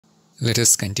Let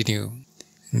us continue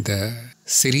the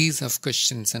series of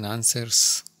questions and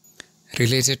answers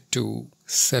related to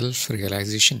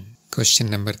self-realization.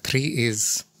 Question number 3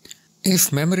 is,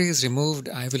 if memory is removed,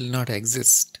 I will not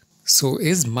exist. So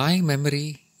is my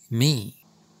memory me?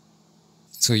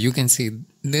 So you can see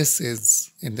this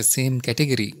is in the same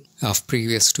category of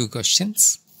previous 2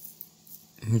 questions,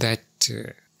 that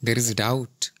there is a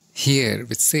doubt here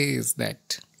which says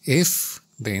that if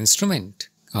the instrument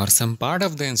or some part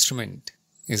of the instrument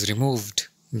is removed,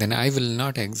 then I will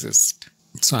not exist.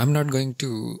 So I'm not going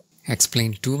to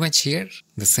explain too much here.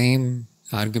 The same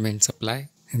arguments apply.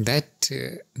 And that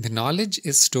the knowledge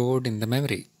is stored in the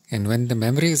memory. And when the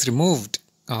memory is removed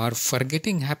or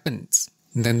forgetting happens,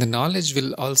 then the knowledge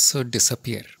will also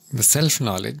disappear. The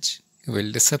self-knowledge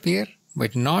will disappear,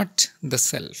 but not the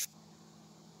self.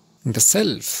 The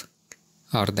self,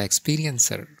 or the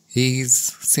experiencer, is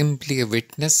simply a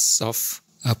witness of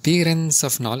appearance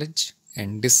of knowledge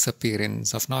and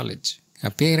disappearance of knowledge.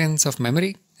 Appearance of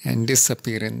memory and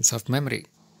disappearance of memory.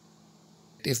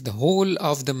 If the whole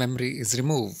of the memory is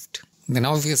removed, then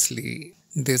obviously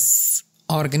this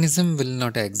organism will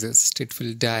not exist. It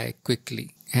will die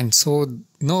quickly. And so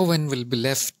no one will be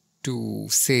left to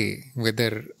say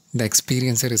whether the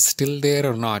experiencer is still there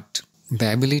or not.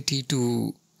 The ability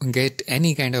to get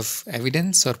any kind of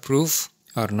evidence or proof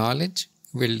or knowledge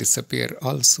will disappear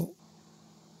also.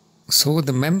 So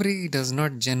the memory does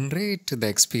not generate the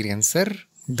experiencer.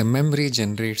 The memory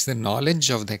generates the knowledge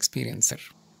of the experiencer.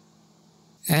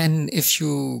 And if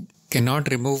you cannot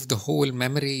remove the whole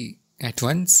memory at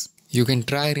once, you can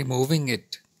try removing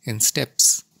it in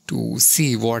steps to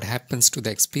see what happens to the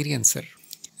experiencer.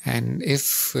 And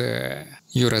if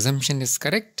your assumption is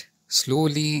correct,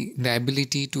 slowly the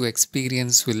ability to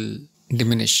experience will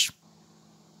diminish.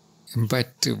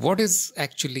 But what is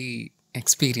actually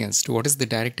experienced? What is the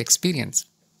direct experience?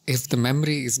 If the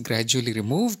memory is gradually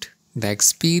removed, the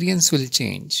experience will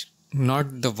change.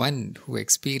 Not the one who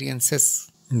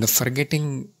experiences. The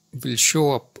forgetting will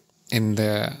show up in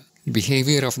the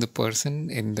behavior of the person,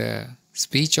 in the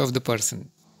speech of the person.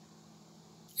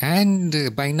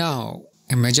 And by now,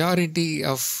 a majority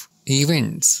of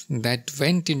events that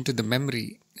went into the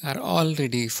memory are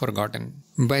already forgotten.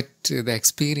 But the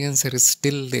experiencer is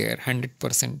still there,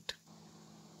 100%.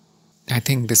 I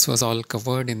think this was all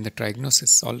covered in the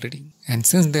Trignosis already. And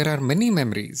since there are many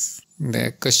memories,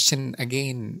 the question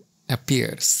again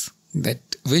appears that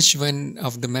which one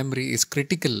of the memory is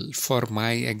critical for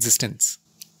my existence?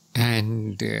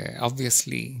 And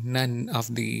obviously none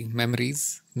of the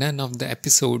memories, none of the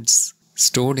episodes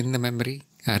stored in the memory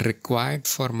are required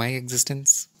for my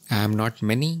existence. I am not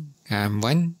many, I am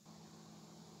one.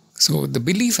 So the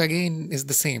belief again is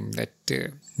the same, that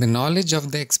the knowledge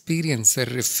of the experiencer,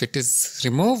 if it is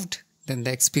removed, then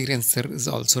the experiencer is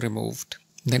also removed.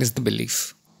 That is the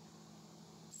belief.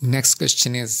 Next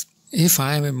question is, if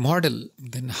I am immortal,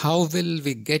 then how will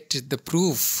we get the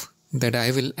proof that I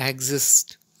will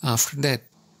exist after death?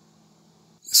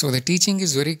 So the teaching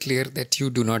is very clear that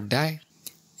you do not die,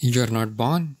 you are not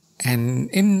born, and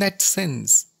in that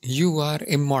sense, you are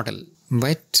immortal.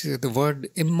 But the word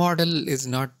immortal is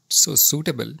not so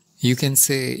suitable. You can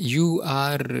say you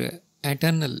are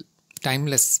eternal,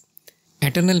 timeless.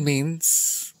 Eternal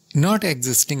means not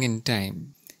existing in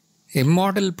time.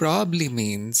 Immortal probably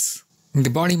means the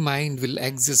body-mind will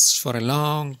exist for a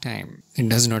long time. It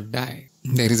does not die.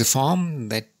 There is a form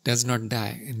that does not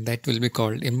die, and that will be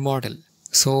called immortal.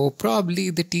 So probably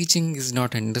the teaching is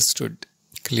not understood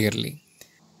clearly.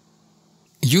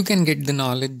 You can get the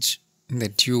knowledge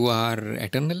that you are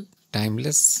eternal,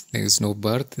 timeless, there is no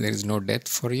birth, there is no death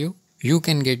for you. You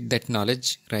can get that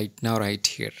knowledge right now, right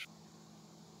here.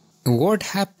 What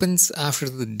happens after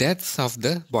the death of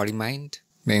the body-mind,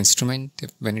 the instrument,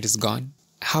 when it is gone?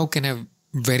 How can I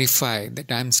verify that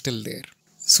I am still there?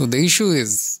 So the issue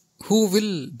is, who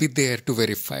will be there to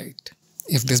verify it?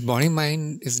 If this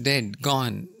body-mind is dead,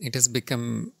 gone, it has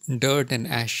become dirt and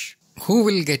ash, who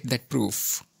will get that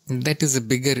proof? That is a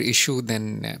bigger issue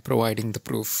than providing the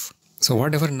proof. So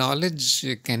whatever knowledge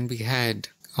can be had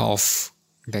of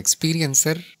the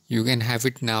experiencer, you can have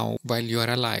it now while you are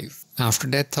alive. After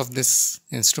death of this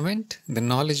instrument, the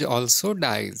knowledge also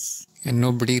dies and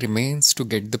nobody remains to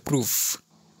get the proof.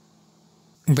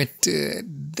 But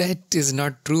that is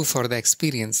not true for the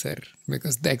experiencer,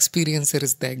 because the experiencer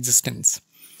is the existence.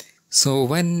 So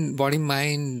when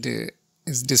body-mind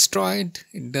is destroyed,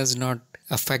 it does not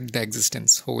affect the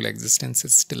existence. Whole existence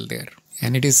is still there.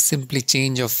 And it is simply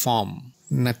change of form.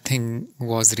 Nothing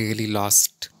was really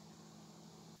lost.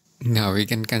 Now we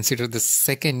can consider the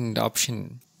second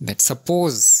option, that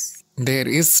suppose there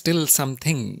is still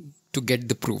something to get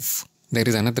the proof. There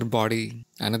is another body,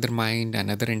 another mind,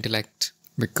 another intellect,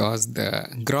 because the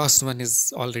gross one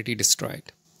is already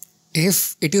destroyed.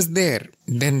 If it is there,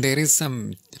 then there is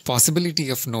some possibility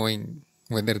of knowing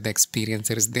whether the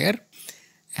experiencer is there,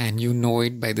 and you know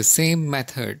it by the same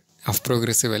method of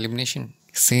progressive elimination,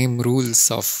 same rules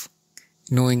of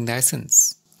knowing the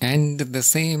essence, and the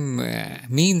same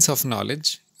means of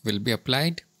knowledge will be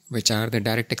applied, which are the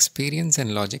direct experience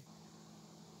and logic.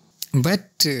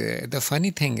 But the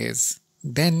funny thing is,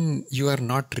 then you are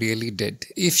not really dead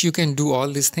if you can do all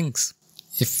these things.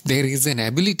 If there is an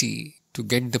ability to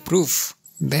get the proof,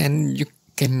 then you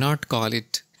cannot call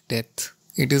it death.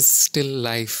 It is still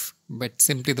life, but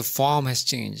simply the form has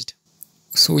changed.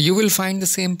 So you will find the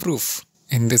same proof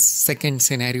in this second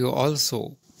scenario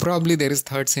also. Probably there is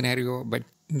third scenario, but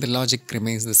the logic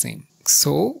remains the same.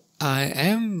 So I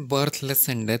am birthless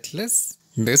and deathless.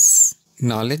 This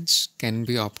knowledge can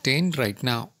be obtained right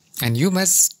now. And you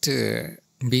must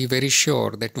be very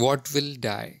sure that what will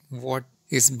die, what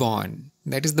is born,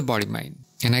 that is the body-mind.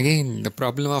 And again, the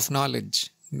problem of knowledge,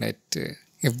 that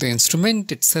if the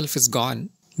instrument itself is gone,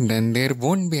 then there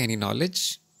won't be any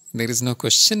knowledge. There is no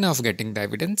question of getting the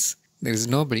evidence. There is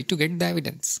nobody to get the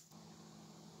evidence.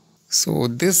 So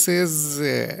this is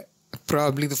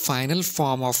probably the final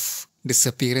form of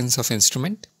disappearance of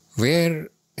instrument, where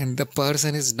and the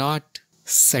person is not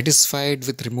satisfied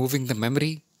with removing the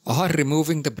memory or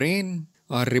removing the brain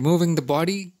or removing the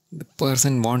body. The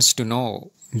person wants to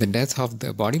know the death of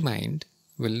the body-mind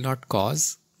will not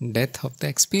cause death of the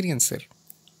experiencer.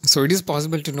 So it is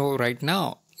possible to know right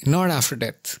now, not after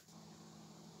death.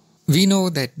 We know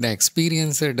that the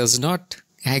experiencer does not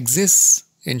exist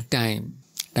in time.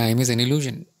 Time is an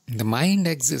illusion. The mind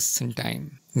exists in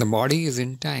time. The body is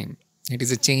in time. It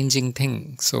is a changing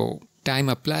thing. So time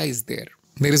applies there.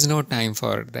 There is no time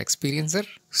for the experiencer.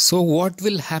 So what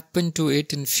will happen to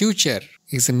it in future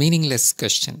is a meaningless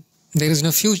question. There is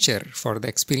no future for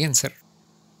the experiencer.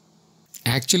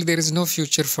 Actually, there is no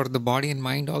future for the body and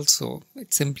mind also.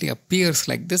 It simply appears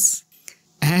like this.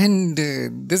 And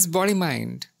this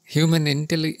body-mind, human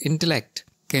intellect,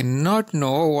 cannot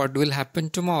know what will happen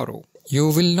tomorrow. You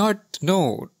will not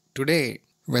know today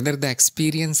whether the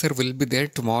experiencer will be there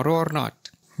tomorrow or not.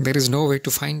 There is no way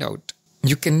to find out.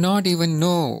 You cannot even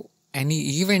know any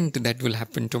event that will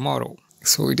happen tomorrow.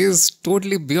 So it is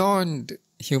totally beyond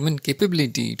human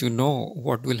capability to know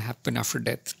what will happen after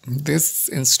death. This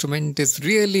instrument is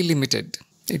really limited.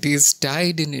 It is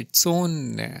tied in its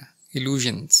own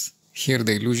illusions. Here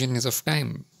the illusion is of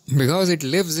time. Because it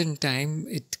lives in time,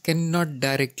 it cannot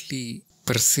directly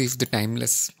perceive the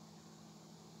timeless.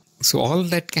 So all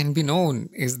that can be known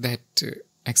is that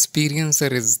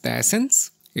experiencer is the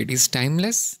essence, it is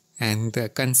timeless, and the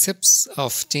concepts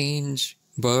of change,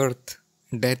 birth,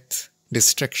 death,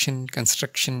 destruction,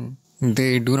 construction,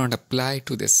 they do not apply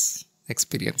to this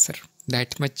experiencer.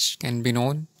 That much can be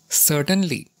known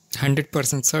certainly,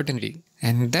 100% certainly,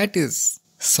 and that is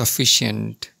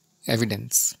sufficient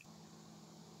evidence.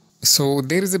 So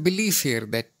there is a belief here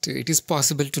that it is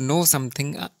possible to know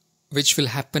something which will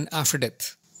happen after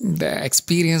death. The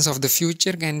experience of the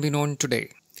future can be known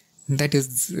today. That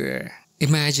is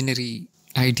imaginary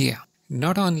idea.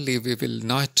 Not only we will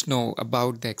not know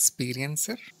about the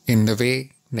experiencer in the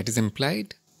way that is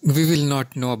implied, we will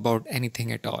not know about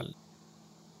anything at all.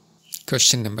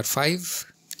 Question number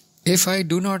 5. If I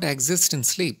do not exist in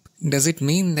sleep, does it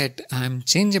mean that I am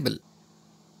changeable?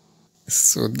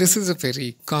 So this is a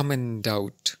very common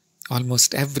doubt.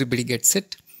 Almost everybody gets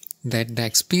it, that the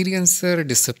experiencer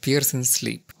disappears in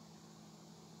sleep.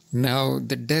 Now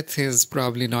the death is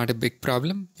probably not a big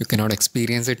problem. You cannot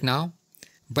experience it now.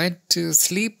 But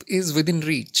sleep is within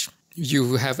reach.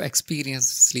 You have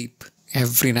experienced sleep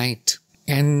every night.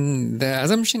 And the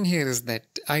assumption here is that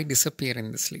I disappear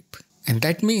in the sleep. And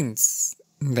that means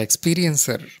the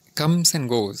experiencer comes and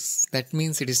goes. That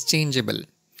means it is changeable.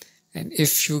 And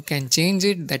if you can change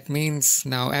it, that means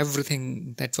now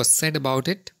everything that was said about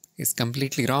it is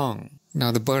completely wrong.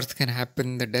 Now the birth can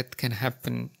happen, the death can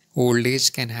happen, old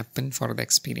age can happen for the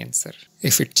experiencer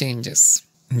if it changes.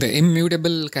 The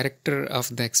immutable character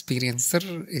of the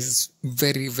experiencer is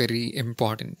very, very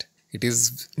important. It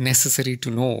is necessary to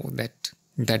know that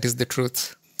that is the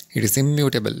truth. It is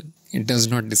immutable. It does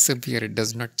not disappear. It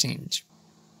does not change.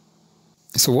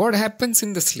 So what happens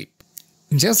in the sleep?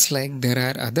 Just like there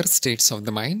are other states of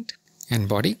the mind and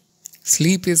body,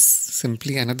 sleep is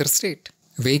simply another state.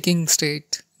 Waking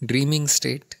state, dreaming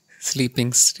state,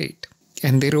 sleeping state.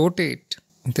 And they rotate.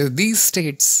 These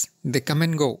states, they come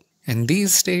and go. And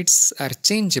these states are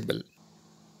changeable.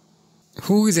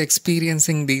 Who is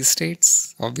experiencing these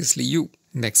states? Obviously you,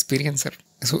 the experiencer.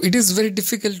 So it is very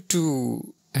difficult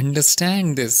to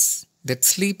understand this, that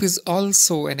sleep is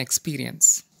also an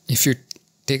experience. If you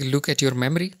take a look at your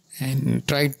memory and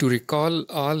try to recall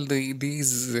all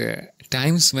these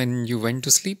times when you went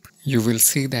to sleep, you will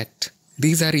see that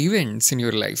these are events in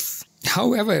your life.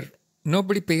 However,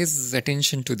 nobody pays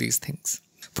attention to these things.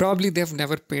 Probably they've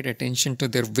never paid attention to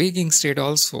their waking state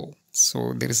also.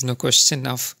 So there is no question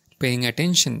of paying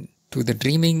attention to the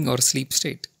dreaming or sleep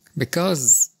state,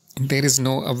 because there is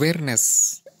no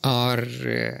awareness or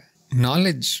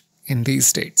knowledge in these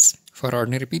states for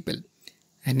ordinary people.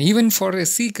 And even for a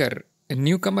seeker, a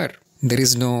newcomer, there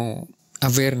is no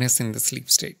awareness in the sleep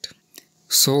state.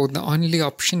 So the only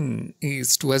option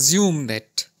is to assume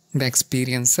that the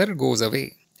experiencer goes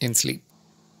away in sleep.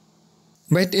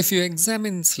 But if you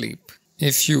examine sleep,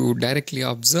 if you directly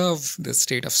observe the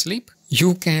state of sleep,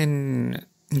 you can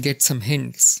get some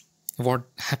hints what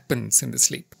happens in the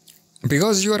sleep.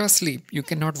 Because you are asleep, you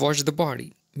cannot watch the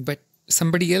body, but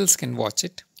somebody else can watch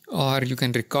it. Or you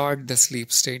can record the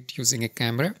sleep state using a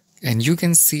camera, and you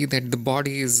can see that the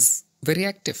body is very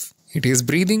active. It is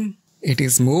breathing, it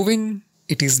is moving,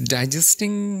 it is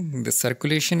digesting, the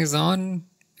circulation is on,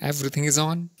 everything is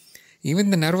on.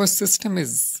 Even the nervous system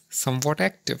is somewhat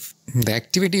active. The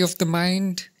activity of the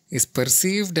mind is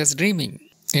perceived as dreaming.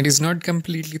 It is not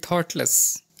completely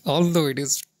thoughtless, although it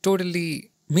is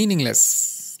totally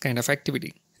meaningless kind of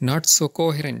activity, not so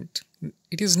coherent.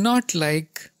 It is not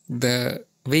like the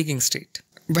waking state,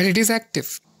 but it is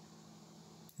active.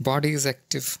 Body is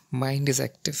active, mind is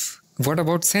active. What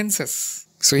about senses?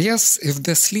 So yes, if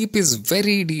the sleep is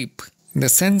very deep, the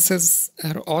senses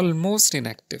are almost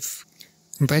inactive.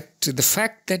 But the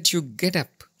fact that you get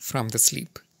up from the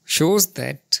sleep shows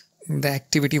that the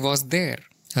activity was there.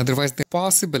 Otherwise, it's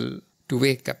possible to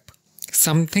wake up.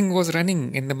 Something was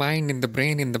running in the mind, in the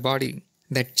brain, in the body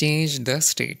that changed the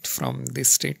state from this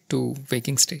state to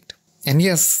waking state. And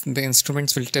yes, the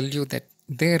instruments will tell you that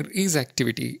there is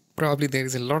activity. Probably there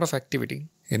is a lot of activity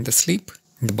in the sleep.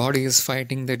 The body is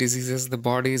fighting the diseases, the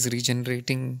body is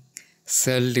regenerating,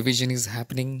 cell division is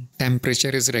happening, temperature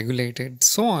is regulated,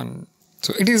 so on.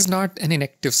 So it is not an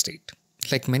inactive state,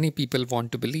 like many people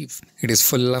want to believe. It is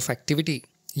full of activity.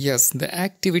 Yes, the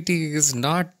activity is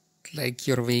not like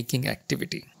your waking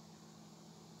activity.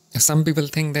 Some people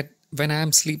think that when I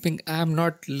am sleeping, I am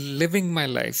not living my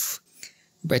life.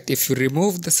 But if you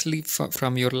remove the sleep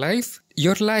from your life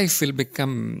will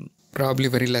become probably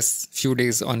very less, few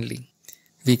days only.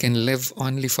 We can live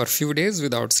only for few days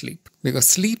without sleep, because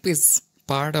sleep is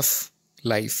part of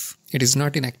life. It is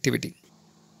not inactivity.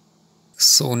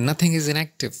 So nothing is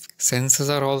inactive. Senses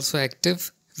are also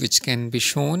active, which can be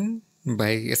shown by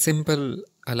a simple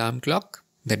alarm clock,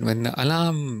 that when the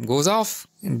alarm goes off,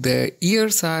 the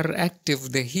ears are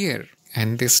active, they hear,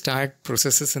 and they start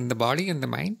processes in the body and the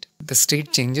mind. The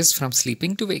state changes from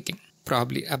sleeping to waking,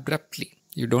 probably abruptly.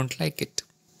 You don't like it.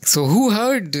 So who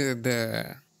heard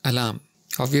the alarm?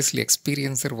 Obviously,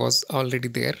 experiencer was already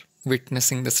there,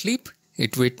 witnessing the sleep.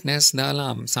 It witnessed the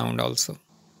alarm sound also.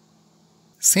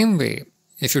 Same way,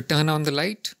 if you turn on the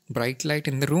light, bright light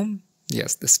in the room,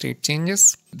 yes, the state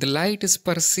changes. The light is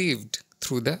perceived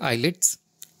through the eyelids.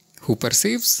 Who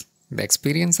perceives? The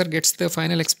experiencer gets the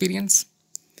final experience.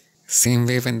 Same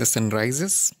way when the sun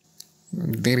rises,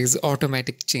 there is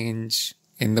automatic change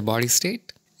in the body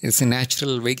state. It's a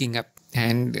natural waking up.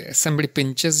 And somebody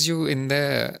pinches you in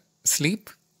the sleep,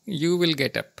 you will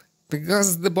get up.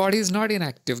 Because the body is not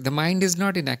inactive, the mind is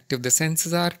not inactive, the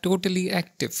senses are totally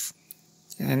active.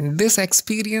 And this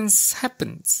experience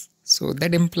happens. So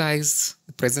that implies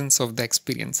the presence of the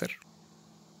experiencer.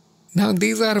 Now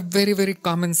these are very, very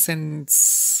common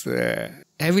sense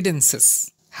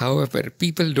evidences. However,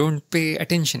 people don't pay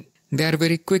attention. They are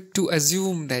very quick to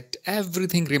assume that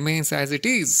everything remains as it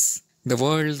is. The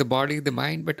world, the body, the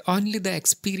mind, but only the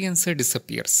experiencer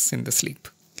disappears in the sleep.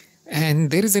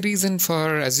 And there is a reason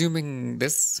for assuming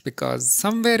this, because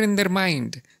somewhere in their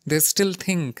mind, they still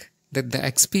think that the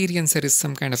experiencer is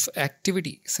some kind of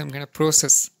activity, some kind of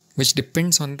process, which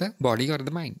depends on the body or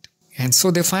the mind. And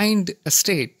so they find a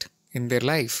state in their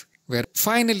life where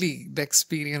finally the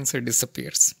experiencer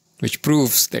disappears, which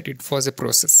proves that it was a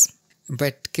process.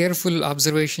 But careful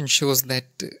observation shows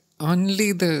that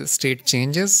only the state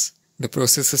changes, the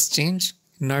processes change,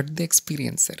 not the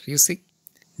experiencer. You see,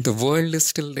 the world is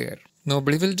still there.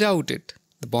 Nobody will doubt it.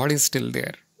 The body is still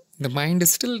there. The mind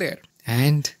is still there.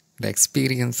 And the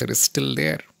experiencer is still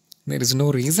there. There is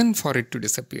no reason for it to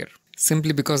disappear.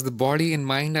 Simply because the body and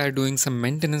mind are doing some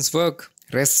maintenance work,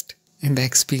 rest, and the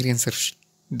experiencer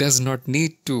does not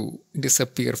need to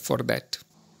disappear for that.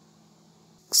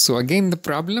 So again, the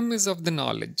problem is of the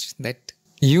knowledge, that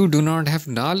You do not have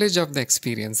knowledge of the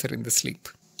experiencer in the sleep.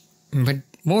 But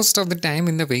most of the time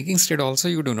in the waking state also,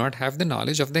 you do not have the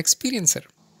knowledge of the experiencer.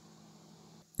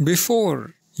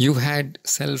 Before you had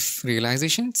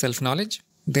self-realization, self-knowledge,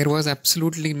 there was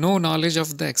absolutely no knowledge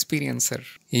of the experiencer.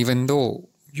 Even though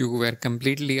you were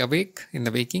completely awake in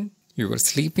the waking, you were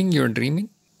sleeping, you were dreaming,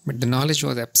 but the knowledge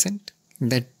was absent.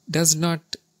 That does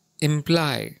not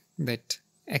imply that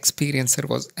experiencer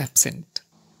was absent.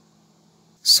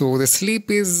 So the sleep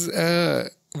is a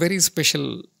very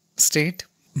special state.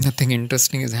 Nothing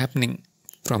interesting is happening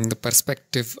from the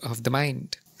perspective of the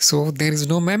mind. So there is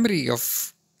no memory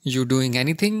of you doing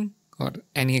anything or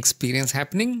any experience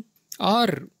happening or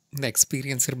the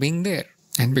experiencer being there.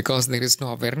 And because there is no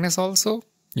awareness also,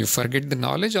 you forget the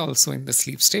knowledge also in the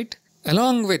sleep state,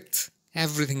 along with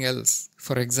everything else.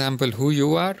 For example, who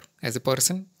you are as a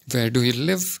person, where do you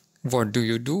live, what do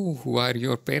you do, who are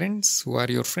your parents, who are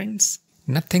your friends.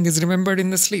 Nothing is remembered in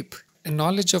the sleep. And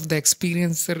knowledge of the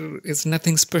experiencer is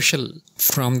nothing special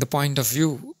from the point of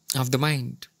view of the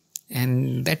mind.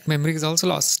 And that memory is also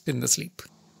lost in the sleep.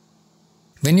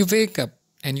 When you wake up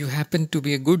and you happen to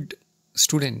be a good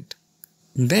student,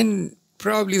 then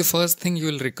probably the first thing you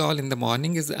will recall in the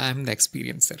morning is I am the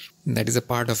experiencer. That is a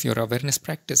part of your awareness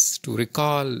practice, to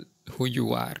recall who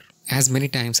you are as many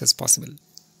times as possible.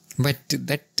 But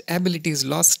that ability is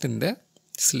lost in the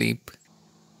sleep.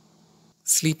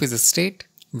 Sleep is a state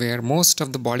where most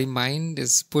of the body mind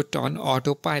is put on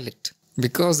autopilot.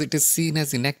 Because it is seen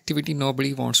as inactivity,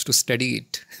 nobody wants to study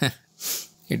it.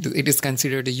 It is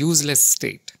considered a useless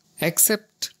state.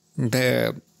 Except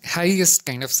the highest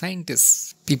kind of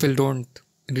scientists. People don't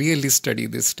really study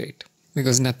this state.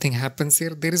 Because nothing happens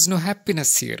here. There is no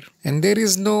happiness here. And there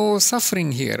is no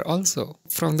suffering here also.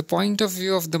 From the point of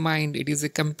view of the mind, it is a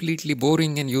completely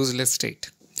boring and useless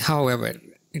state. However,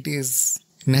 it is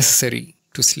necessary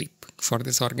to sleep for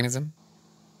this organism.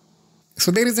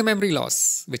 So there is a memory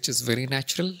loss, which is very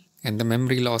natural. And the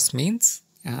memory loss means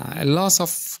a loss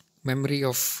of memory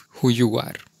of who you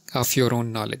are, of your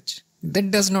own knowledge.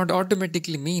 That does not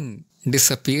automatically mean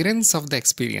disappearance of the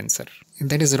experiencer.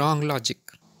 That is wrong logic.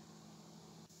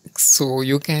 So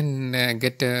you can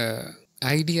get an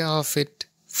idea of it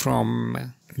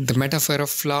from the metaphor of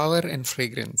flower and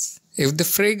fragrance. If the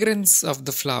fragrance of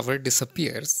the flower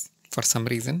disappears for some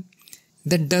reason,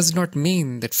 that does not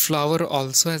mean that flower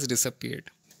also has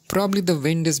disappeared. Probably the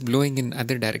wind is blowing in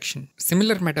other direction.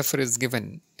 Similar metaphor is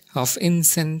given of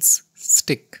incense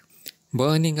stick,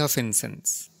 burning of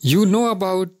incense. You know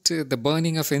about the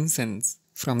burning of incense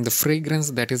from the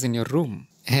fragrance that is in your room.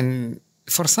 And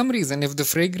for some reason, if the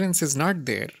fragrance is not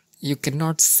there, you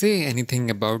cannot say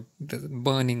anything about the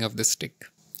burning of the stick.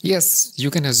 Yes, you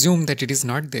can assume that it is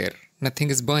not there. Nothing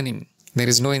is burning. There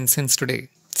is no incense today.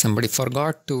 Somebody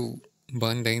forgot to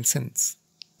burn the incense.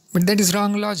 But that is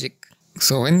wrong logic.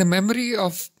 So when the memory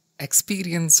of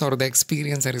experience or the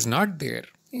experiencer is not there,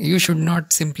 you should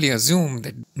not simply assume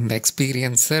that the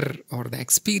experiencer or the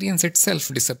experience itself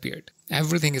disappeared.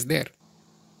 Everything is there.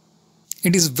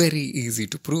 It is very easy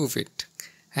to prove it.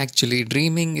 Actually,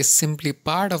 dreaming is simply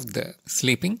part of the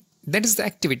sleeping. That is the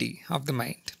activity of the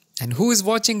mind. And who is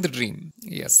watching the dream?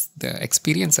 Yes, the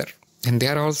experiencer. And they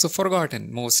are also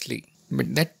forgotten mostly.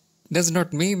 But that does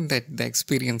not mean that the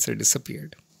experiencer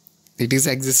disappeared. It is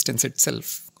existence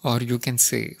itself. Or you can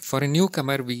say, for a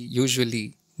newcomer, we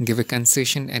usually give a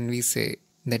concession and we say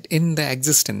that in the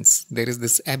existence, there is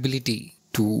this ability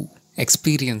to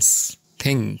experience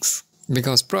things.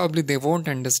 Because probably they won't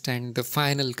understand the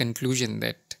final conclusion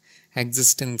that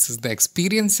existence is the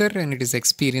experiencer and it is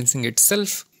experiencing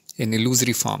itself in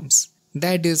illusory forms.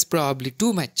 That is probably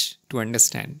too much to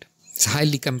understand. It's a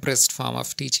highly compressed form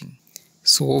of teaching.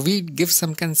 So we give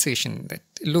some concession that,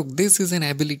 look, this is an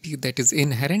ability that is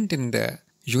inherent in the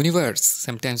universe.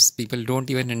 Sometimes people don't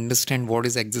even understand what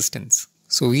is existence.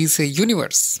 So we say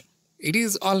universe. It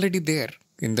is already there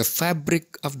in the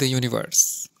fabric of the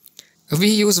universe. We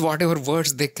use whatever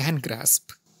words they can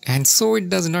grasp. And so it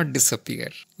does not disappear.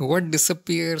 What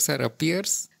disappears or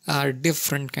appears are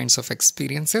different kinds of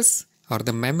experiences or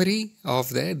the memory of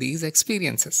these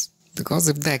experiences. Because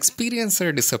if the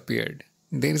experiencer disappeared,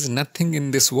 there is nothing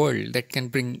in this world that can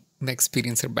bring the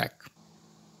experiencer back.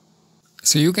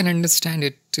 So you can understand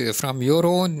it from your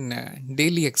own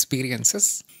daily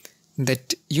experiences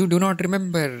that you do not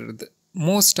remember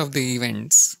most of the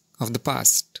events of the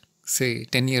past, say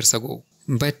 10 years ago.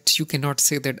 But you cannot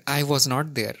say that I was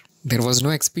not there. There was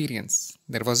no experience.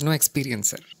 There was no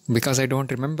experiencer. Because I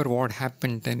don't remember what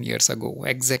happened 10 years ago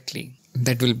exactly.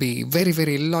 That will be very,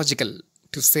 very illogical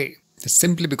to say.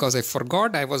 Simply because I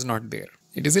forgot I was not there.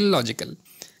 It is illogical.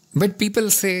 But people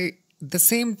say the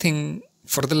same thing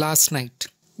for the last night.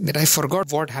 That I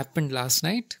forgot what happened last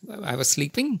night. I was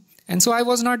sleeping and so I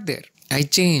was not there. I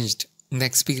changed. The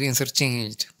experiencer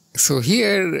changed. So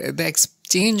here the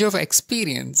exchange of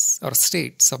experience or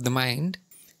states of the mind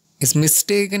is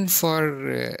mistaken for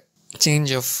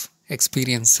change of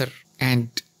experiencer, and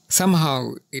somehow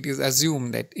it is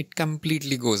assumed that it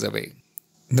completely goes away.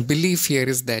 The belief here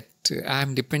is that I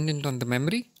am dependent on the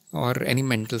memory or any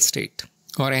mental state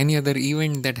or any other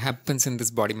event that happens in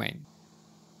this body mind.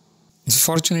 So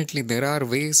fortunately, there are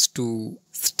ways to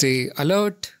stay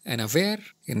alert and aware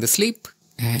in the sleep,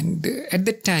 and at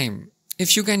that time,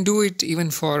 if you can do it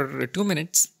even for 2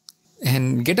 minutes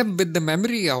and get up with the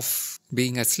memory of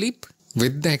being asleep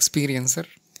with the experiencer,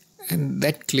 and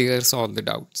that clears all the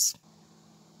doubts.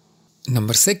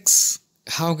 Number 6,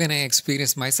 how can I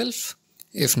experience myself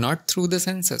if not through the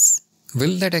senses?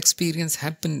 Will that experience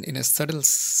happen in a subtle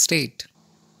state?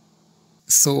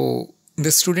 So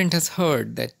the student has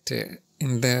heard that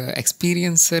the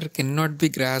experiencer cannot be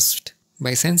grasped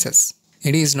by senses.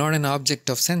 It is not an object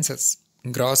of senses,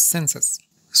 gross senses.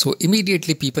 So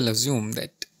immediately people assume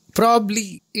that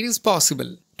probably it is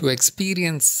possible to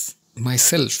experience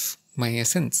myself, my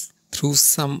essence, through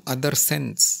some other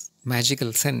sense,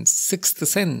 magical sense, sixth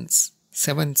sense,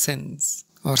 seventh sense,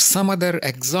 or some other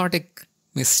exotic,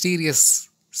 mysterious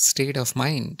state of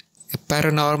mind. A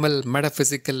paranormal,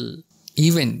 metaphysical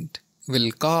event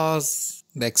will cause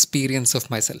the experience of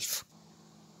myself.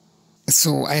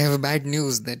 So I have bad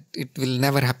news that it will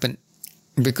never happen,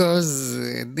 because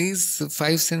these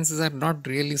 5 senses are not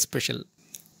really special.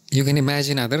 You can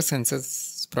imagine other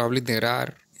senses, probably there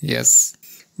are, yes.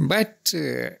 But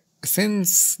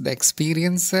since the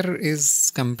experiencer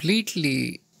is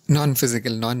completely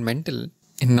non-physical, non-mental,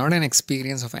 and not an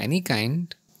experience of any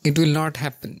kind, it will not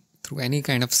happen through any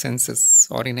kind of senses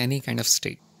or in any kind of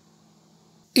state.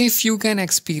 If you can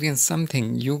experience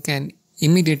something, you can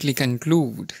immediately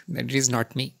conclude that it is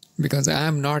not me, because I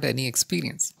am not any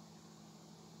experience.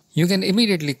 You can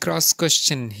immediately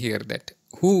cross-question here that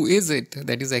who is it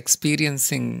that is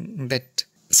experiencing that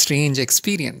strange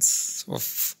experience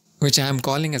of which I am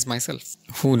calling as myself?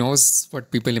 Who knows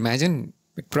what people imagine?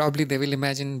 But probably they will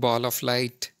imagine ball of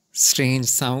light, strange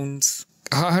sounds,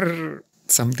 or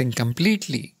something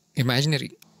completely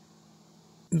imaginary.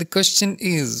 The question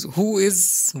is, who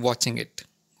is watching it?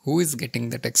 Who is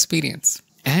getting that experience?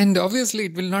 And obviously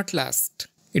it will not last.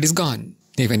 It is gone,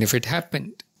 even if it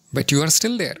happened. But you are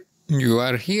still there. You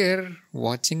are here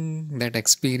watching that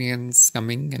experience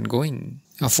coming and going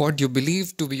of what you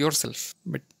believe to be yourself.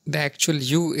 But the actual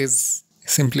you is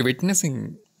simply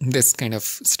witnessing this kind of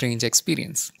strange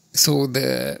experience. So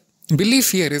the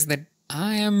belief here is that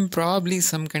I am probably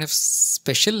some kind of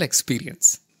special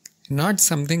experience, not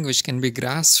something which can be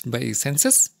grasped by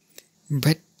senses,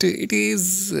 but it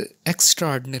is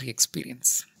extraordinary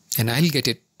experience. And I'll get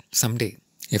it someday.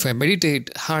 If I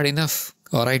meditate hard enough,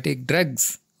 or I take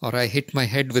drugs, or I hit my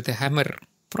head with a hammer,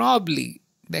 probably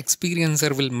the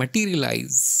experiencer will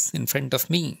materialize in front of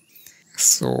me.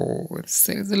 So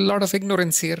there is a lot of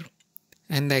ignorance here.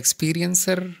 And the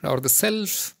experiencer or the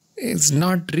self is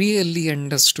not really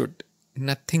understood.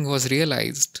 Nothing was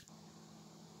realized.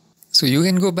 So you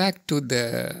can go back to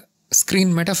the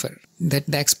screen metaphor, that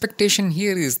the expectation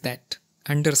here is that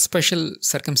under special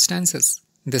circumstances,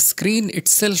 the screen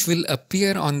itself will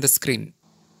appear on the screen.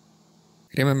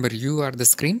 Remember, you are the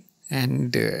screen,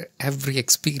 and every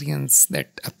experience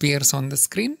that appears on the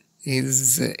screen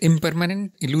is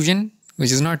impermanent illusion,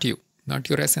 which is not you, not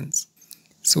your essence.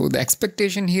 So the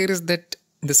expectation here is that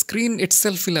the screen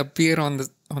itself will appear on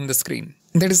the screen.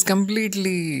 That is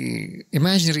completely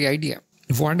imaginary idea.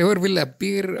 Whatever will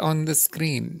appear on the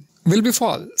screen will be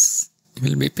false,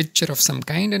 will be a picture of some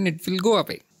kind, and it will go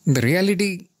away. The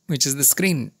reality, which is the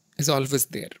screen, is always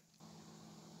there.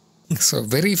 So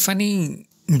very funny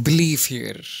belief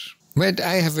here. But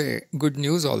I have a good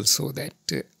news also, that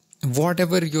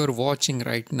whatever you are watching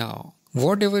right now,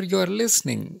 whatever you are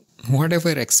listening,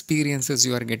 whatever experiences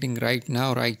you are getting right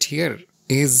now, right here,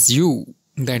 is you.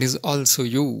 That is also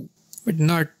you, but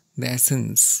not the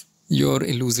essence, your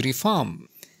illusory form.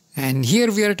 And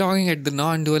here we are talking at the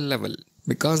non-dual level,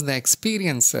 because the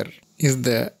experiencer is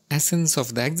the essence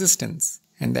of the existence,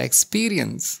 and the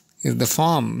experience is the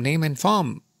form, name and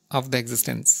form of the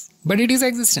existence. But it is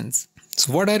existence.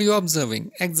 So what are you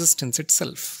observing? Existence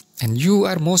itself. And you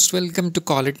are most welcome to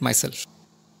call it myself.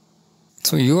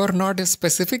 So you are not a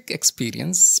specific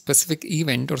experience, specific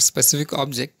event or specific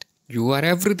object. You are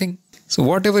everything. So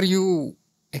whatever you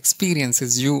experience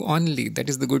is you only. That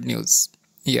is the good news.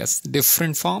 Yes,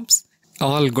 different forms,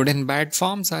 all good and bad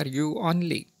forms are you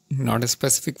only, not a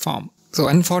specific form. So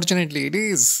unfortunately it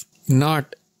is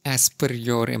not as per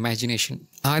your imagination.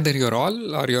 Either you're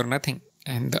all or you're nothing.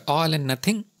 And the all and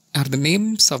nothing are the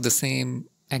names of the same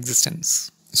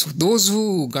existence. So those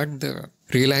who got the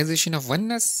realization of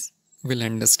oneness will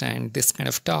understand this kind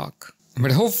of talk.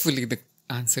 But hopefully the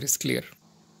answer is clear.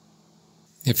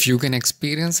 If you can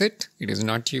experience it, it is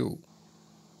not you.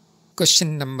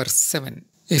 Question number 7.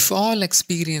 If all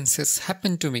experiences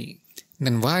happen to me,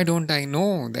 then why don't I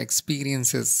know the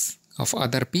experiences of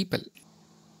other people?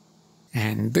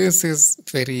 And this is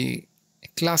very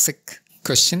classic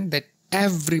question that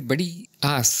everybody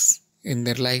asks in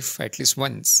their life at least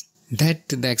once. That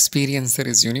the experiencer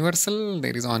is universal,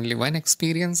 there is only one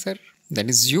experiencer, that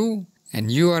is you,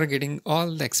 and you are getting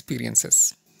all the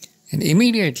experiences. And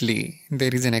immediately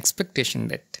there is an expectation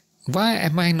that why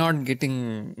am I not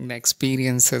getting the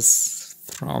experiences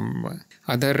from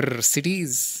other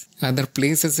cities, other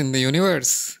places in the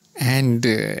universe, and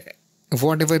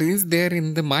whatever is there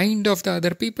in the mind of the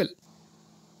other people?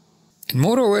 And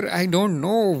moreover, I don't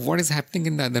know what is happening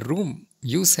in the other room.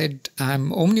 You said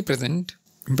I'm omnipresent,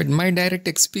 but my direct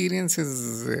experience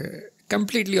is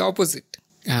completely opposite.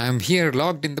 I'm here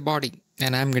locked in the body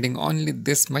and I'm getting only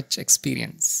this much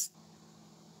experience.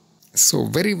 So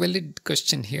very valid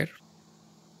question here.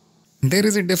 There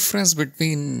is a difference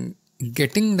between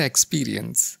getting the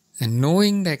experience and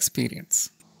knowing the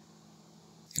experience.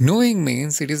 Knowing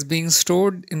means it is being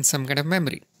stored in some kind of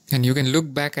memory and you can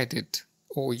look back at it.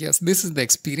 Oh yes, this is the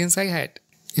experience I had.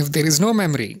 If there is no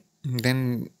memory,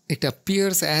 then it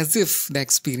appears as if the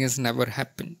experience never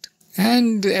happened.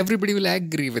 And everybody will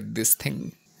agree with this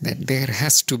thing, that there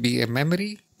has to be a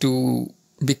memory to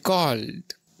be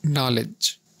called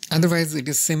knowledge. Otherwise, it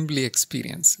is simply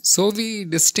experience. So we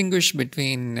distinguish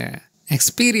between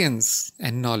experience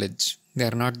and knowledge. They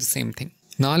are not the same thing.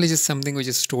 Knowledge is something which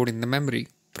is stored in the memory,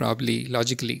 probably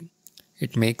logically.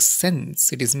 It makes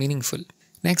sense. It is meaningful.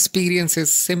 An experience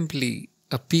is simply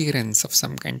appearance of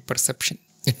some kind, perception.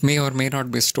 It may or may not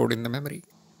be stored in the memory.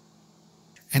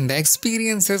 And the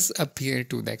experiences appear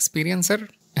to the experiencer.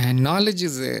 And knowledge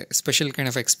is a special kind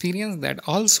of experience that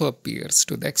also appears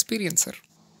to the experiencer.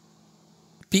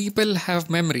 People have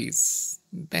memories.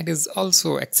 That is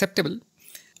also acceptable.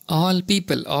 All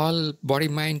people, all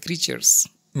body-mind creatures,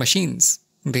 machines,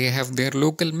 they have their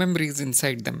local memories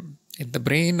inside them, in the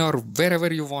brain or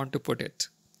wherever you want to put it.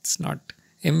 It's not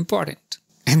important.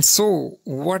 And so,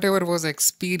 whatever was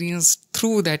experienced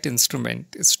through that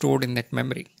instrument is stored in that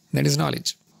memory. That is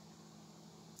knowledge.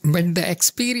 But the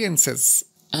experiences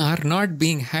are not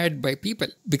being had by people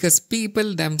because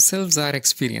people themselves are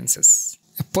experiences.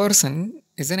 A person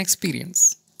is an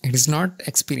experience. It is not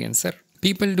experiencer.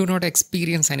 People do not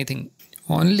experience anything.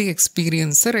 Only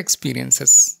experiencer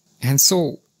experiences. And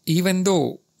so, even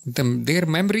though their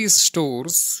memory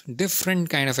stores different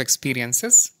kind of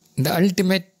experiences, the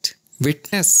ultimate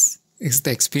witness is the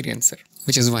experiencer,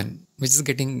 which is one, which is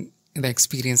getting the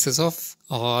experiences of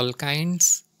all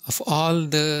kinds, of all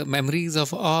the memories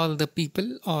of all the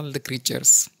people, all the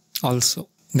creatures also.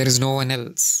 There is no one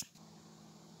else.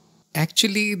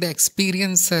 Actually, the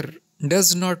experiencer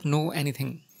does not know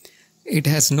anything. It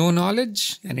has no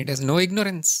knowledge and it has no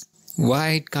ignorance. Why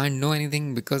it can't know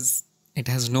anything? Because it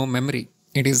has no memory.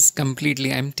 It is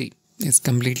completely empty. It's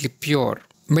completely pure.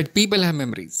 But people have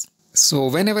memories. So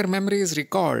whenever memory is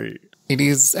recalled, it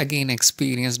is again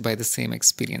experienced by the same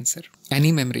experiencer.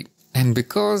 Any memory. And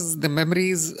because the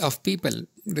memories of people,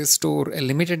 they store a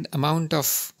limited amount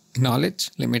of knowledge,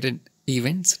 limited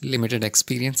events, limited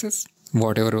experiences,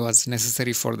 whatever was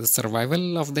necessary for the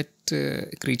survival of that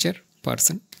creature,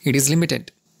 person, it is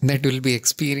limited. That will be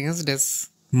experienced as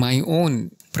my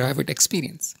own private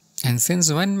experience. And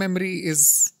since one memory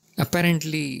is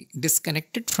apparently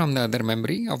disconnected from the other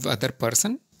memory of the other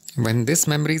person, when this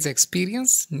memory is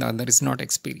experienced, the other is not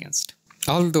experienced.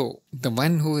 Although the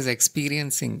one who is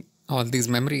experiencing all these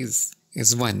memories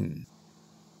is one.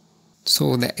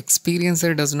 So the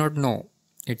experiencer does not know.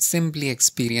 It simply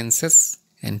experiences,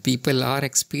 and people are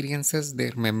experiences,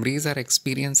 their memories are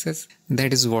experiences.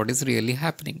 That is what is really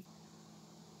happening.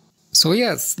 So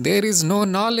yes, there is no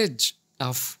knowledge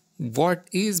of what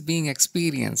is being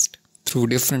experienced through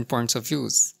different points of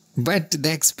views. But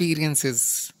the experience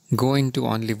is going to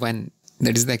only one,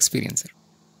 that is the experiencer.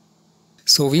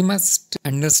 So we must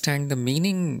understand the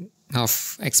meaning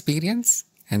of experience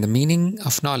and the meaning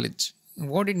of knowledge.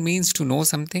 What it means to know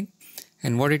something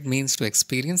and what it means to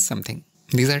experience something.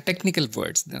 These are technical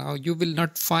words. Now you will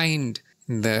not find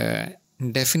the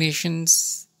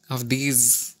definitions of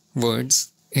these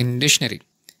words in dictionary.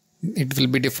 It will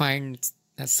be defined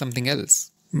as something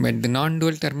else. But the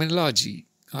non-dual terminology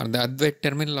or the Advaita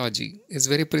terminology is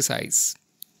very precise.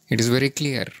 It is very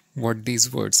clear what these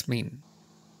words mean.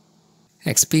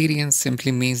 Experience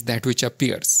simply means that which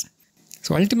appears.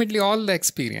 So ultimately all the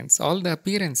experience, all the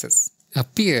appearances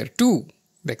appear to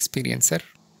the experiencer.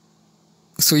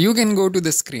 So you can go to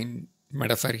the screen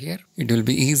metaphor here. It will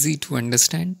be easy to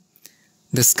understand.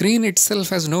 The screen itself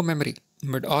has no memory,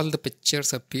 but all the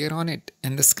pictures appear on it,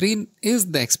 and the screen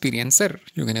is the experiencer.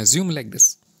 You can assume like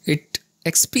this. It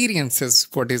experiences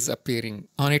what is appearing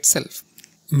on itself.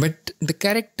 But the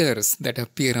characters that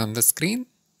appear on the screen,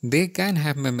 they can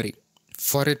have memory.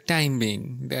 For a time being,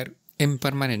 they are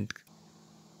impermanent.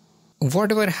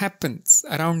 Whatever happens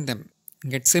around them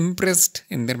gets impressed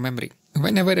in their memory.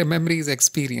 Whenever a memory is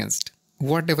experienced,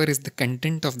 whatever is the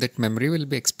content of that memory will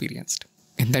be experienced.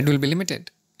 And that will be limited.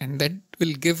 And that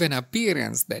will give an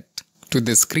appearance that to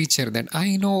this creature that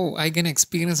I know I can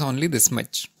experience only this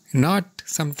much. Not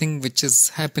something which is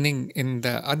happening in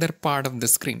the other part of the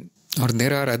screen. Or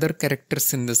there are other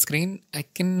characters in the screen. I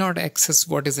cannot access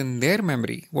what is in their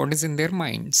memory, what is in their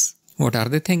minds. What are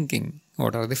they thinking?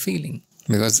 What are they feeling?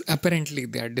 Because apparently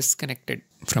they are disconnected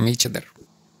from each other.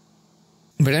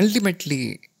 But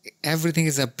ultimately, everything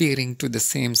is appearing to the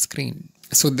same screen.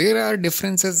 So there are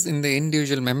differences in the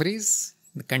individual memories.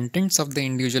 The contents of the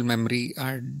individual memory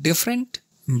are different,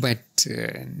 but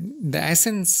the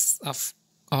essence of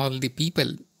all the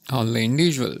people, all the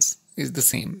individuals is the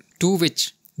same, to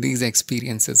which these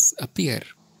experiences appear.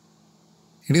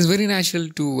 It is very natural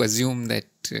to assume that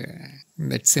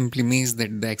that simply means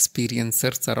that the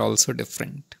experiencers are also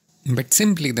different. But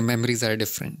simply the memories are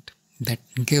different. That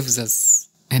gives us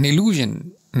an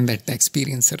illusion that the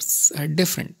experiencers are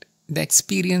different. The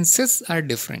experiences are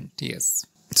different, yes.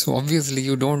 So obviously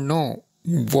you don't know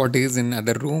what is in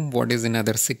other room, what is in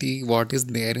other city, what is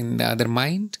there in the other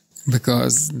mind,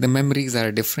 because the memories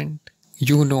are different.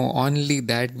 You know only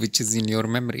that which is in your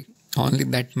memory. Only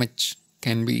that much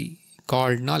can be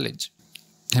called knowledge.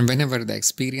 And whenever the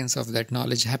experience of that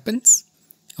knowledge happens,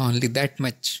 only that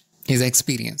much is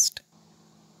experienced.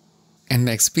 And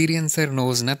the experiencer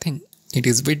knows nothing. It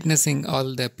is witnessing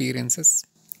all the appearances.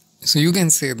 So you can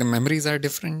say the memories are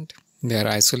different. They are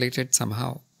isolated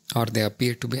somehow. Or they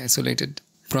appear to be isolated.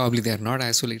 Probably they are not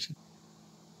isolated.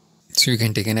 So you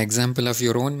can take an example of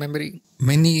your own memory.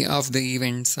 Many of the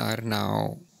events are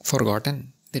now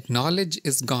forgotten. That knowledge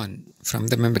is gone from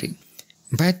the memory.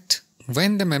 But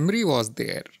when the memory was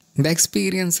there, the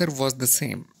experiencer was the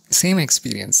same. Same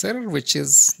experiencer, which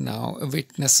is now a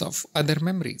witness of other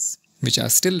memories, which are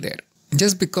still there.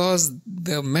 Just because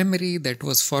the memory that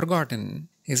was forgotten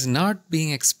is not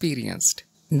being experienced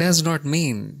does not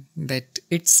mean that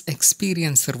its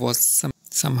experiencer was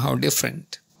somehow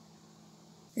different.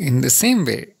 In the same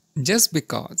way, just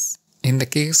because in the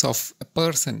case of a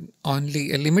person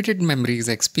only a limited memory is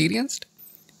experienced,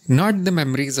 not the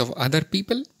memories of other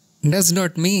people, does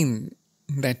not mean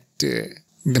that the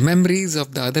memories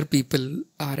of the other people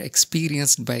are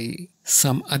experienced by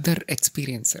some other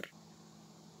experiencer.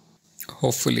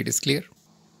 Hopefully it is clear.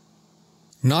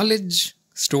 Knowledge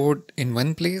stored in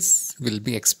one place will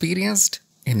be experienced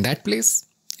in that place,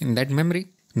 in that memory.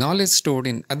 Knowledge stored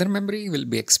in other memory will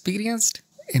be experienced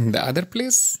in the other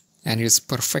place, and it is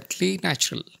perfectly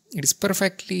natural. It is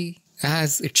perfectly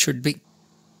as it should be.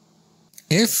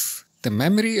 If the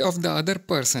memory of the other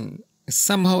person is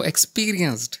somehow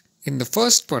experienced in the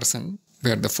first person,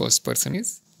 where the first person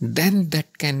is, then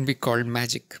that can be called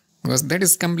magic, because that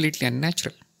is completely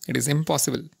unnatural. It is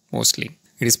impossible, mostly.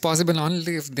 It is possible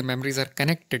only if the memories are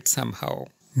connected somehow.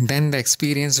 Then the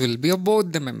experience will be of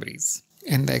both the memories.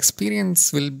 And the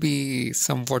experience will be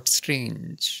somewhat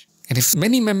strange. And if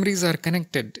many memories are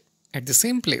connected at the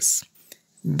same place,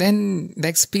 then the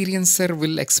experiencer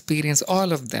will experience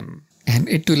all of them. And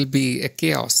it will be a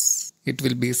chaos. It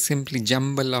will be simply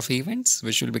jumble of events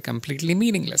which will be completely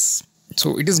meaningless.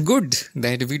 So it is good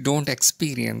that we don't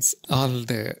experience all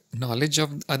the knowledge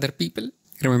of other people.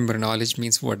 Remember, knowledge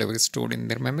means whatever is stored in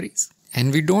their memories.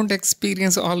 And we don't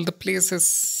experience all the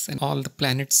places and all the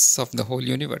planets of the whole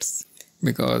universe.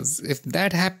 Because if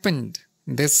that happened,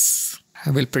 this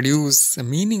will produce a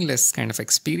meaningless kind of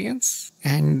experience.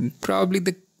 And probably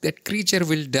that creature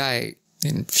will die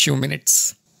in few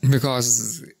minutes.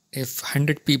 Because if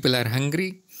 100 people are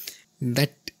hungry,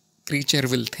 that creature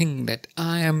will think that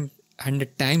I am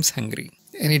 100 times hungry.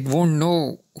 And it won't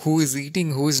know who is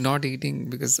eating, who is not eating,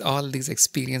 because all these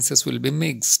experiences will be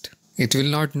mixed. It will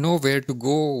not know where to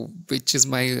go, which is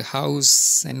my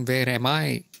house and where am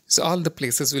I. So all the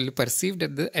places will be perceived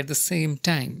at the same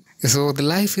time. So the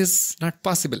life is not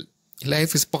possible.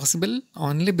 Life is possible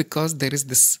only because there is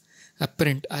this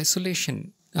apparent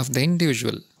isolation of the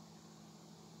individual.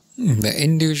 The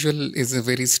individual is a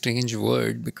very strange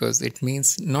word because it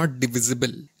means not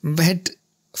divisible. But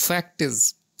fact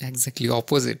is exactly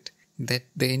opposite. That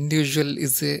the individual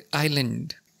is an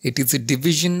island. It is a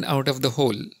division out of the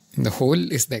whole. The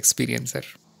whole is the experiencer.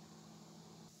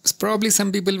 Probably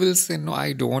some people will say, no,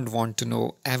 I don't want to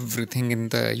know everything in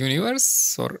the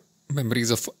universe or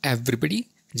memories of everybody.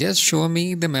 Just show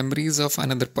me the memories of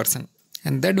another person.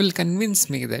 And that will convince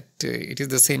me that it is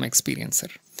the same experiencer.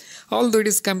 Although it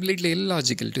is completely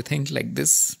illogical to think like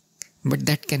this, but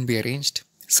that can be arranged.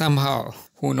 Somehow,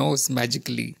 who knows,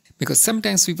 magically. Because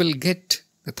sometimes people get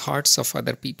the thoughts of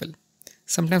other people.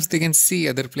 Sometimes they can see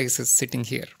other places sitting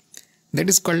here. That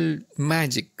is called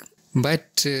magic.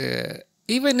 But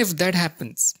even if that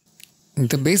happens,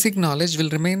 the basic knowledge will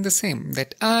remain the same.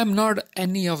 That I am not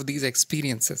any of these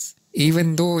experiences.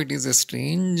 Even though it is a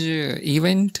strange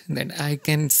event that I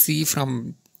can see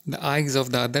from the eyes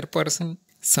of the other person.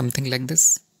 Something like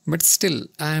this. But still,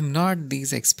 I am not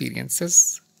these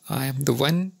experiences. I am the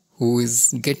one who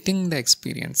is getting the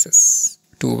experiences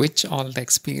to which all the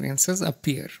experiences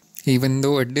appear. Even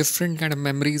though a different kind of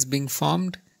memory is being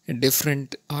formed, a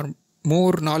different or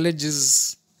more knowledge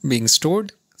is being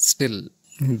stored, still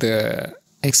the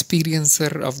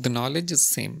experiencer of the knowledge is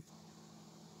same.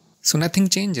 So nothing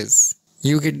changes.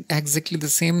 You get exactly the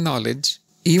same knowledge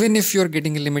even if you are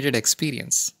getting a limited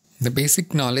experience. The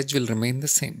basic knowledge will remain the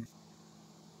same.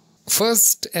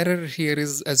 First error here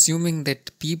is assuming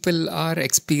that people are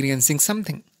experiencing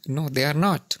something. No, they are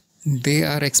not. They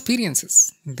are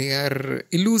experiences. They are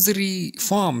illusory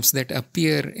forms that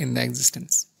appear in the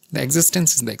existence. The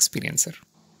existence is the experiencer.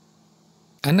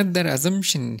 Another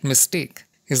assumption, mistake,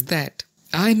 is that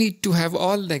I need to have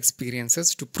all the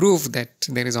experiences to prove that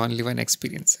there is only one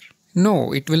experiencer.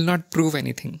 No, it will not prove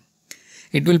anything.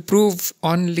 It will prove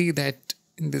only that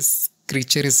this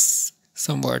creature is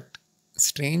somewhat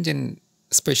strange and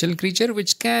special creature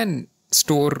which can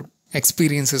store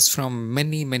experiences from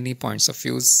many points of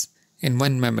views in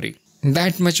one memory.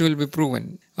 That much will be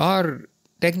proven. Or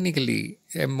technically,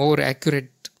 a more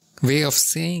accurate way of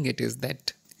saying it is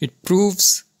that it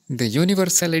proves the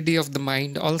universality of the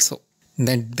mind also,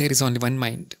 that there is only one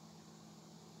mind.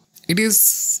 It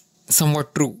is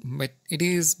somewhat true, but it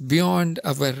is beyond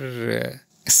our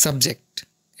subject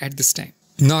at this time.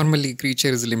 Normally, creature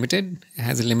is limited,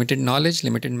 has a limited knowledge,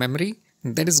 limited memory.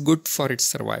 That is good for its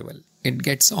survival. It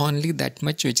gets only that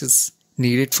much which is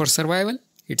needed for survival.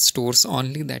 It stores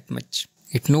only that much.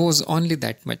 It knows only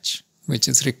that much which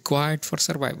is required for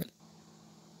survival.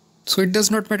 So it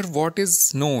does not matter what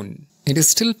is known. It is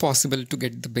still possible to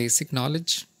get the basic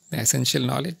knowledge, the essential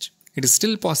knowledge. It is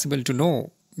still possible to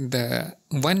know the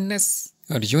oneness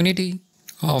or unity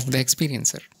of the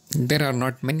experiencer. There are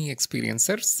not many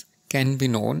experiencers can be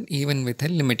known even with a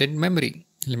limited memory,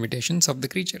 limitations of the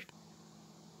creature.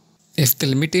 If the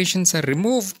limitations are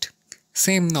removed,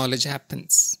 same knowledge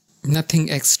happens. Nothing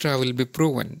extra will be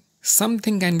proven.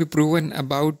 Something can be proven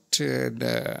about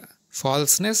the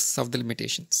falseness of the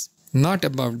limitations, not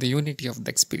about the unity of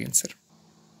the experiencer.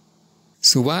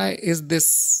 So why is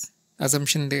this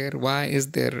assumption there? Why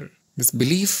is there this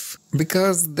belief?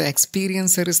 Because the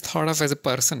experiencer is thought of as a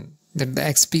person, that the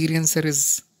experiencer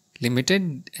is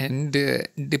limited and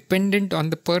dependent on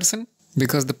the person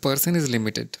because the person is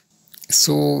limited.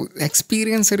 So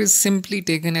experiencer is simply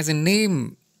taken as a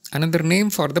name, another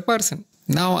name for the person.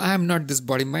 Now I am not this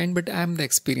body mind, but I am the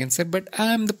experiencer, but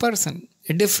I am the person,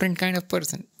 a different kind of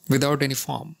person without any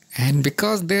form. And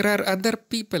because there are other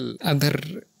people,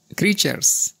 other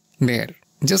creatures there,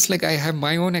 just like I have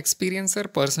my own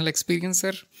experiencer, personal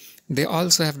experiencer, they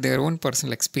also have their own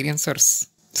personal experiencers.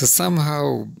 So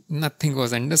somehow nothing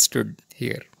was understood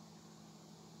here.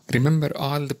 Remember,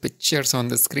 all the pictures on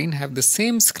the screen have the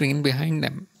same screen behind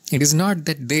them. It is not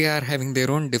that they are having their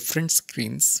own different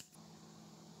screens.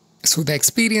 So the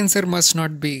experiencer must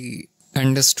not be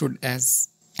understood as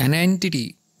an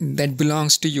entity that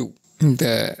belongs to you.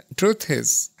 The truth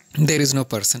is, there is no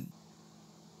person.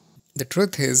 The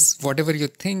truth is, whatever you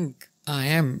think I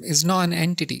am is not an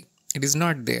entity. It is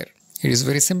not there. It is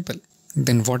very simple.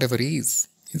 Then whatever is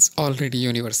already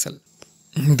universal.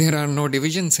 There are no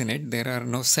divisions in it. There are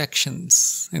no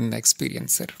sections in the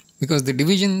experiencer. Because the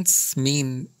divisions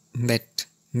mean that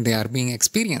they are being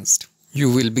experienced. You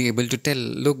will be able to tell,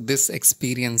 look, this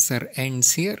experiencer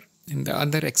ends here and the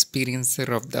other experiencer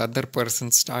of the other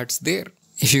person starts there.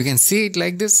 If you can see it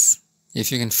like this,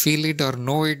 if you can feel it or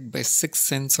know it by sixth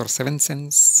sense or seventh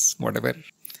sense, whatever,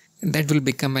 that will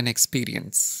become an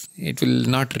experience. It will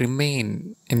not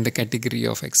remain in the category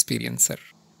of experiencer.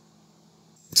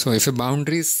 So if a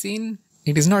boundary is seen,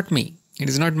 it is not me. It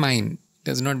is not mine. It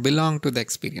does not belong to the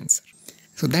experiencer.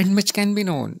 So that much can be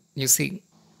known, you see.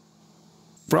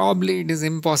 Probably it is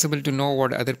impossible to know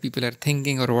what other people are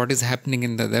thinking or what is happening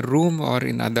in the other room or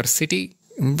in other city.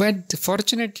 But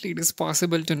fortunately, it is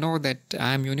possible to know that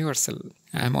I am universal.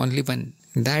 I am only one.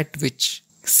 That which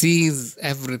sees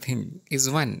everything is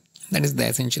one. That is the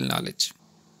essential knowledge.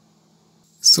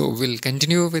 So we'll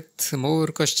continue with more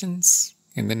questions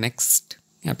in the next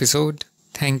episode.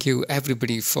 Thank you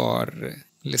everybody for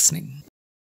listening.